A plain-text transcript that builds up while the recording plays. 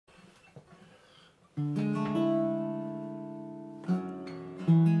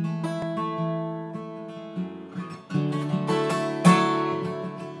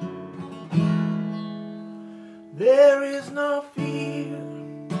There is no fear,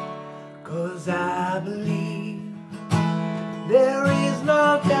 'cause I believe. There is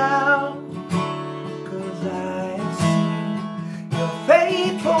no doubt, 'cause I have seen your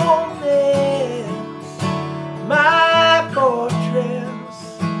faithfulness, my fortress,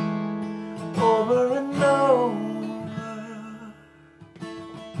 over and over.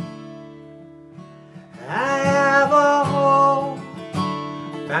 I have a hope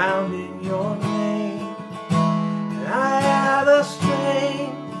found in your name. I have the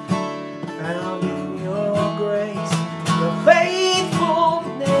strength found in your grace, your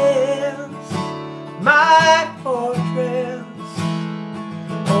faithfulness, my fortress,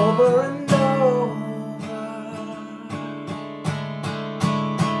 over and over.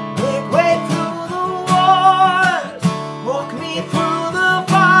 Make way through the waters, walk me through the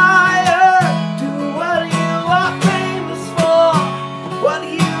fire, do what you are famous for, what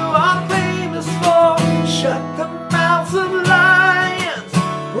you are famous for. Shut the mouths of lions,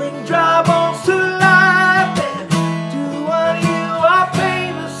 bring dry bones to life, and do what you are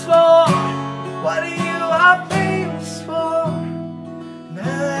famous for, what you are famous for. And I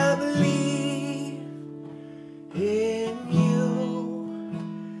believe in you,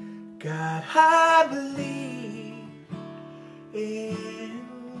 God, I believe in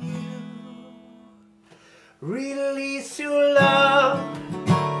you. Release your love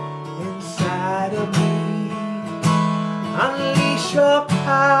inside of me. Unleash your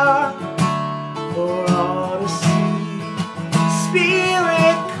power for all to see.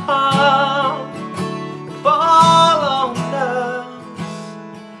 Spirit, come, fall on us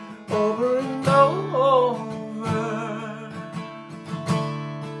over and over.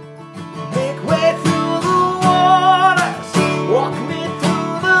 Make way through the waters, walk me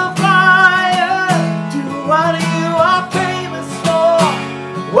through the fire. Do what you are famous for,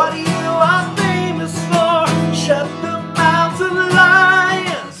 what you are famous for. Shut the mouths of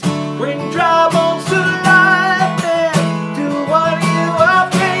lions, bring dry bones to life, and do what you are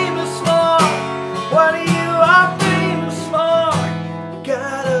famous for, what you are famous for.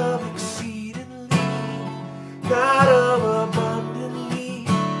 God of exceedingly, God of abundantly,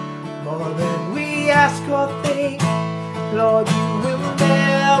 more than we ask or think. Lord, you will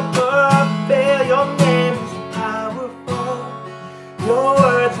never fail. Your name is powerful, your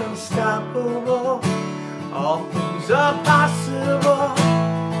word's unstoppable. All things are possible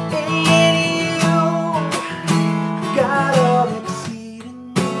in you. God of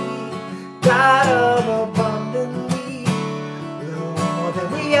exceedingly, God of abundantly, more than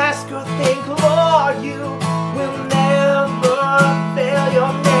we ask or think. Lord, you will never fail.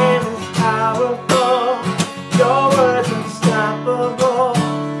 Your name is powerful, your word's unstoppable.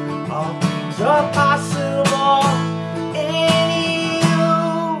 All things are possible in you.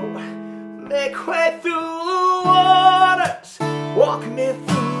 Make way through the waters, walk me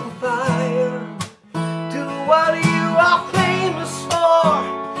through the fire. Do what you are famous for,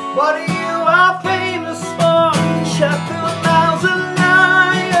 what you are famous for. Shut the mouths of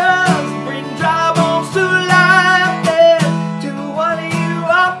lions, bring dry bones to life, and do what you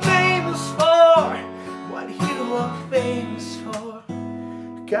are famous for, what you are famous for.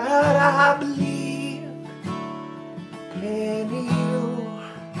 God, I believe in you.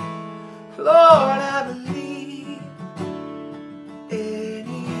 Lord, I believe in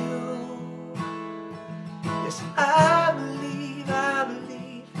you. Yes, I